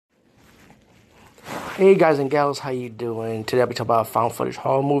Hey guys and gals, how you doing? Today I'll be talking about a found footage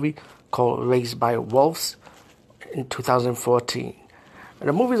horror movie called Raised by Wolves in 2014. And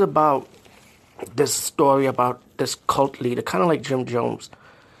the movie's about this story about this cult leader, kind of like Jim Jones,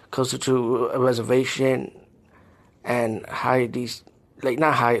 goes to a reservation and hired these,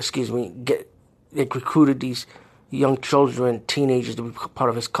 not hired, excuse me, they recruited these young children, teenagers to be part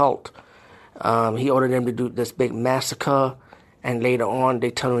of his cult. He ordered them to do this big massacre, and later on they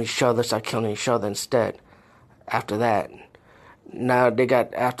turn each other, start killing each other instead. After that, now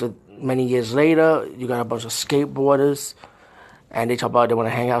after many years later, you got a bunch of skateboarders, and they talk about they want to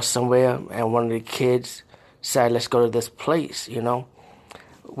hang out somewhere, and one of the kids said, "Let's go to this place,"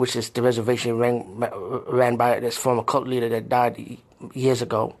 which is the reservation ran by this former cult leader that died years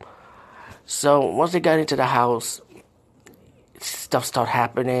ago. So once they got into the house, stuff started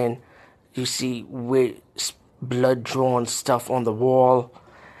happening. You see weird blood-drawn stuff on the wall,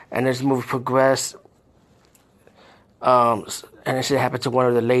 and as the movie progressed, and it should happen to one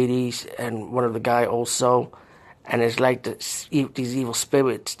of the ladies and one of the guy also, and it's like these evil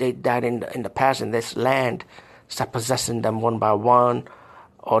spirits, they died in the past in this land, start possessing them one by one,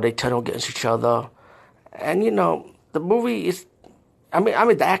 or they turn against each other. And the movie is, I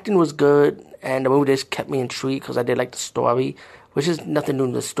mean the acting was good, and the movie just kept me intrigued because I did like the story, which is nothing new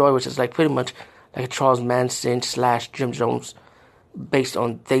to the story, which is like pretty much like a Charles Manson / Jim Jones, based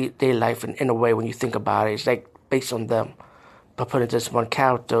on their life in a way when you think about it. It's like based on them, but put into this one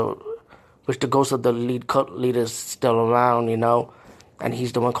character, which the ghost of the lead cult leader is still around, and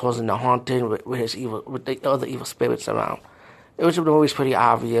he's the one causing the haunting with the other evil spirits around. It was always pretty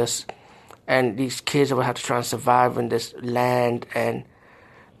obvious, and these kids will have to try and survive in this land and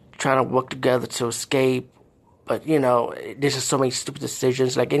trying to work together to escape. But there's just so many stupid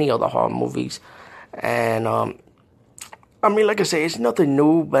decisions, like any other horror movies, and like I say, it's nothing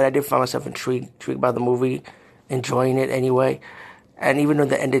new, but I did find myself intrigued by the movie, enjoying it anyway. And even though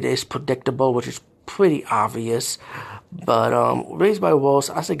the end of it is predictable, which is pretty obvious, but Raised by Wolves,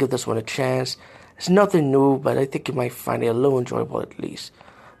 I say give this one a chance. It's nothing new, but I think you might find it a little enjoyable at least.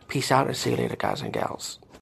 Peace out and see you later, guys and gals.